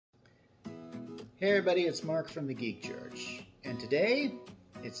Hey everybody, it's Mark from the Geek Church, and today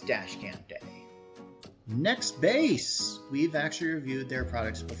it's Dashcam Day. Nextbase! We've actually reviewed their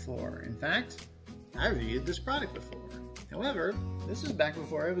products before. In fact, I reviewed this product before. However, this is back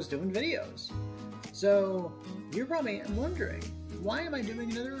before I was doing videos. So, you're probably wondering, why am I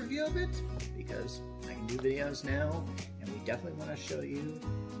doing another review of it? Because I can do videos now, and we definitely want to show you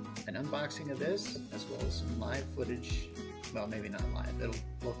an unboxing of this, as well as some live footage. Well, maybe not live, it'll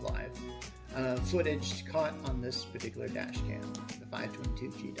look live. Footage caught on this particular Dashcam, the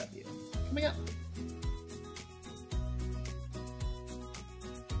 522GW. Coming up.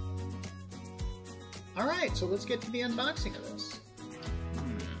 Alright, so let's get to the unboxing of this.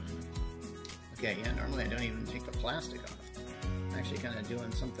 Okay, yeah, normally I don't even take the plastic off. I'm actually kind of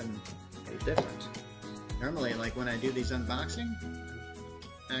doing something a little different. Normally, like when I do these unboxing,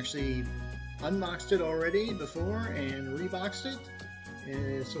 I actually unboxed it already before and reboxed it.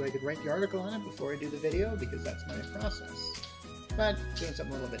 So I could write the article on it before I do the video, because that's my process. But doing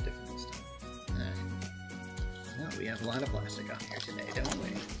something a little bit different this time. Well, we have a lot of plastic on here today, don't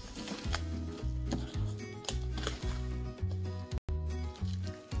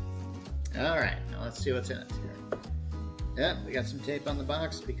we? Alright, now let's see what's in it here. Yep, we got some tape on the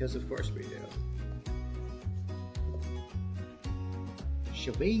box, because of course we do.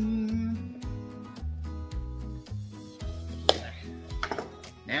 Shoo-bing!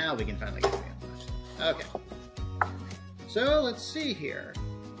 Now we can finally get the unboxing. Okay. So let's see here.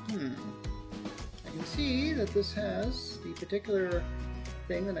 I can see that this has the particular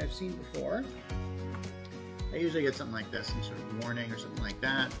thing that I've seen before. I usually get something like this, some sort of warning or something like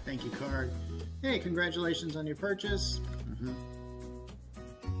that. Thank you card. Hey, congratulations on your purchase.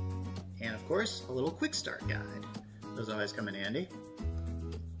 And of course, a little quick start guide. Those always come in handy.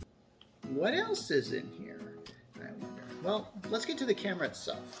 What else is in here? I wonder. Well, let's get to the camera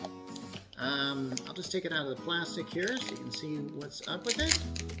itself. I'll just take it out of the plastic here so you can see what's up with it.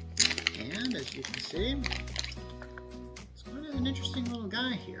 And as you can see, it's quite an interesting little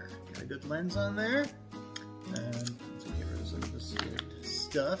guy here. Got a good lens on there. Let's get rid of some of this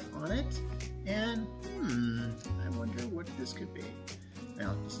stuff on it. And, I wonder what this could be.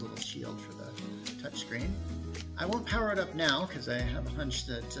 Well, this little shield for the touchscreen. I won't power it up now because I have a hunch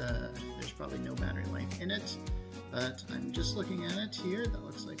that there's probably no battery life in it. But I'm just looking at it here. That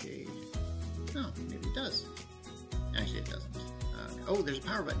looks like a... Oh, maybe it does. Actually, it doesn't. Oh, there's a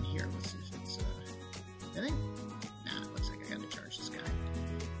power button here. Let's see if it's... anything? Nah, it looks like I gotta charge this guy.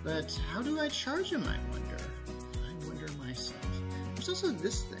 But how do I charge him, I wonder? I wonder myself. There's also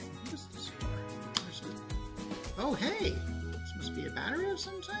this thing. What is this for? Where's it? Oh, hey! This must be a battery of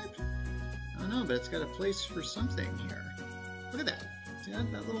some type? I don't know, but it's got a place for something here. Look at that. See that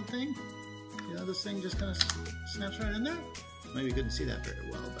little thing? You know, this thing just kind of snaps right in there. Maybe you couldn't see that very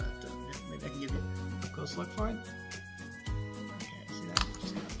well, but yeah, maybe I can give you a close look for it. Okay, see that? It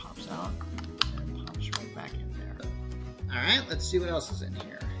just kind of pops out and pops right back in there. Alright, let's see what else is in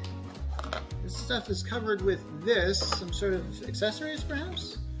here. This stuff is covered with this, some sort of accessories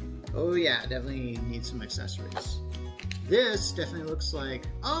perhaps? Oh yeah, definitely need some accessories. This definitely looks like,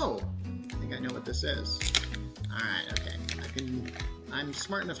 oh, I think I know what this is. Alright, okay, I'm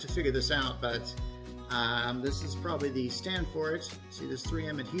smart enough to figure this out, but this is probably the stand for it. See this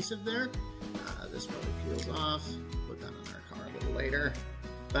 3M adhesive there? This probably peels off. Put that on our car a little later.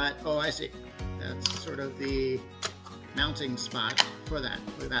 But, oh, I see. That's sort of the mounting spot for that.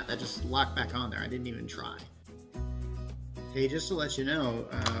 Look at that, that just locked back on there. I didn't even try. Hey, just to let you know,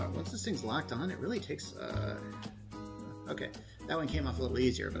 once this thing's locked on, it really takes... okay, that one came off a little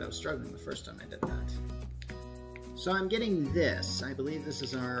easier, but I was struggling the first time I did that. So I'm getting this. I believe this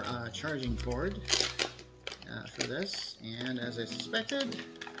is our charging cord for this. And as I suspected,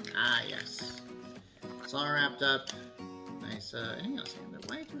 yes. It's all wrapped up. Nice. Hang on a second.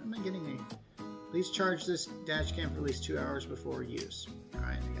 Why am I getting a... Please charge this dash cam for at least 2 hours before use.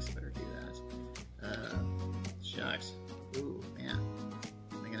 Alright, I guess I better do that. Shucks. Ooh, man.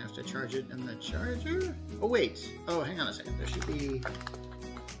 Am I going to have to charge it in the charger? Oh, wait. Oh, hang on a second. There should be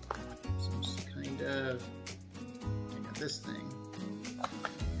some kind of... this thing.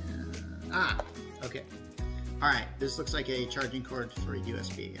 Okay. Alright, this looks like a charging cord for a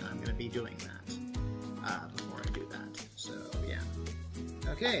USB, and I'm going to be doing that before I do that. So, yeah.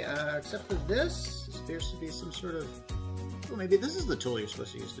 Okay, except for this appears to be some sort of... Well, maybe this is the tool you're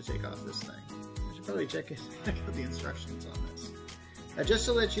supposed to use to take off this thing. I should probably check out the instructions on this. Just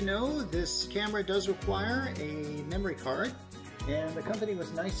to let you know, this camera does require a memory card, and the company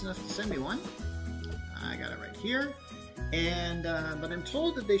was nice enough to send me one. I got it right here. And but I'm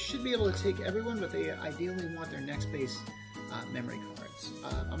told that they should be able to take everyone, but they ideally want their Nextbase memory cards.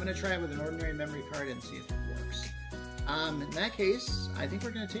 I'm going to try it with an ordinary memory card and see if it works. In that case, I think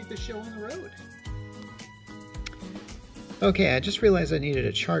we're going to take this show on the road. Okay, I just realized I needed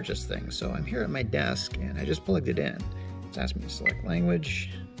to charge this thing, so I'm here at my desk and I just plugged it in. It's asked me to select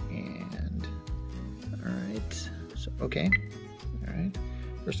language, and alright, so okay, alright.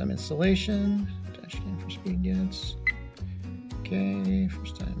 First time installation, Dashcam for speed units. Okay,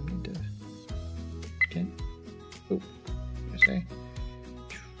 first time need to, okay. Oh, what did I say?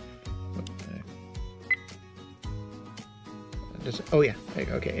 Oh yeah,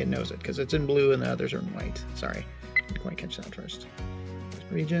 okay, it knows it because it's in blue and the others are in white. Sorry, didn't quite catch that first.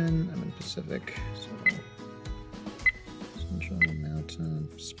 Region, I'm in Pacific, so Central, Mountain,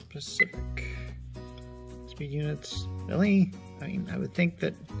 Pacific. Speed units, really? I mean, I would think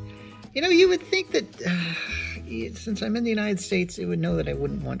that, you would think that since I'm in the United States, it would know that I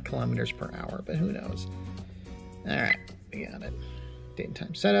wouldn't want kilometers per hour, but who knows? All right, we got it. Date and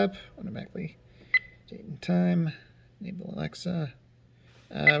time setup, automatically date and time. Enable Alexa.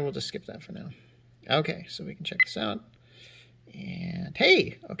 We'll just skip that for now. Okay, so we can check this out. And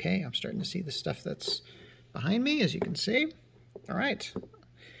hey, okay, I'm starting to see the stuff that's behind me, as you can see. All right.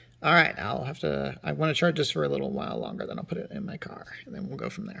 All right, I want to charge this for a little while longer, then I'll put it in my car, and then we'll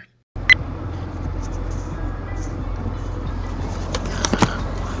go from there.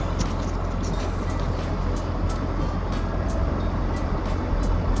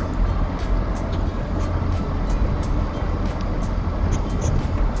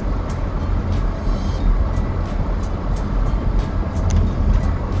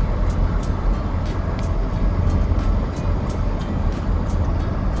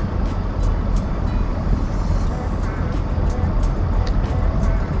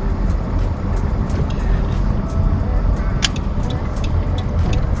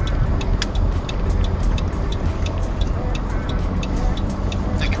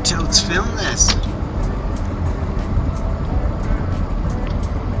 Let's film this.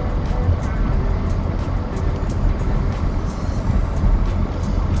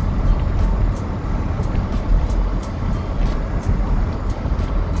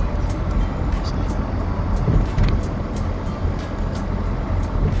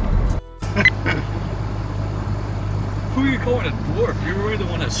 Who are you calling a dwarf? You were the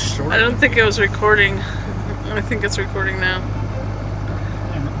one that short. I don't think it was recording. I think it's recording now.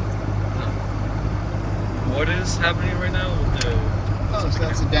 What is happening right now with the... Oh, so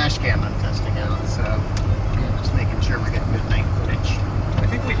that's a dash cam I'm testing out, so yeah, just making sure we're getting good night footage. I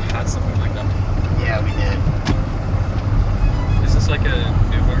think we had something like that. Yeah, we did. Is this like a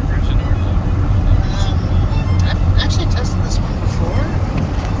newborn version or an older version? I've actually tested this one before,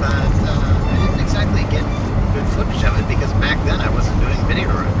 but I didn't exactly get good footage of it because back then I wasn't doing video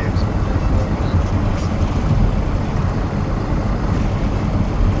reviews.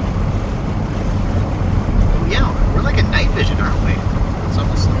 We're like a night vision, aren't we? It's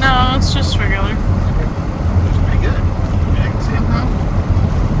almost like... No, it's just regular. It's pretty good. I can see it now.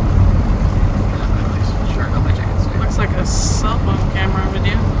 I'm not really sure how much I can see. Looks like a cell phone camera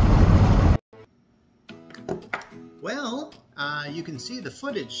video. Well, you can see the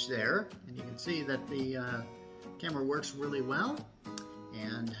footage there, and you can see that the camera works really well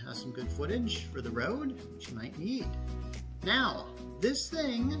and has some good footage for the road, which you might need. Now, this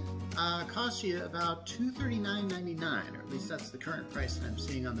thing costs you about $239.99, or at least that's the current price that I'm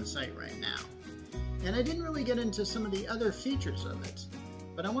seeing on the site right now. And I didn't really get into some of the other features of it,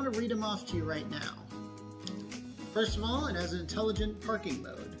 but I want to read them off to you right now. First of all, it has an intelligent parking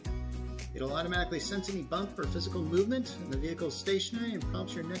mode. It'll automatically sense any bump or physical movement in the vehicle's stationary and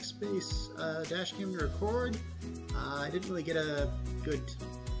prompts your Nextbase Dashcam to record. I didn't really get a good...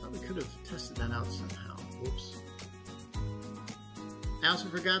 Probably could have tested that out somehow. Whoops. I also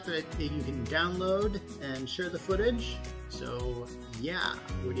forgot that you can download and share the footage. So yeah,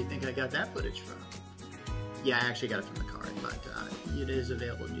 where do you think I got that footage from? Yeah, I actually got it from the card, but it is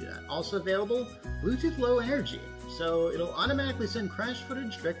available to do that. Also available, Bluetooth Low Energy. So it'll automatically send crash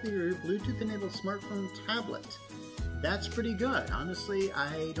footage directly to your Bluetooth-enabled smartphone tablet. That's pretty good. Honestly,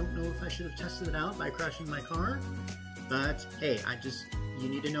 I don't know if I should have tested it out by crashing my car, but hey, you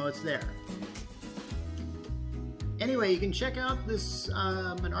need to know it's there. Anyway, you can check out this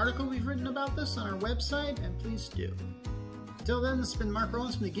an article we've written about this on our website, and please do. Until then, this has been Mark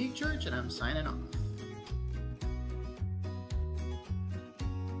Rollins from the Geek Church, and I'm signing off.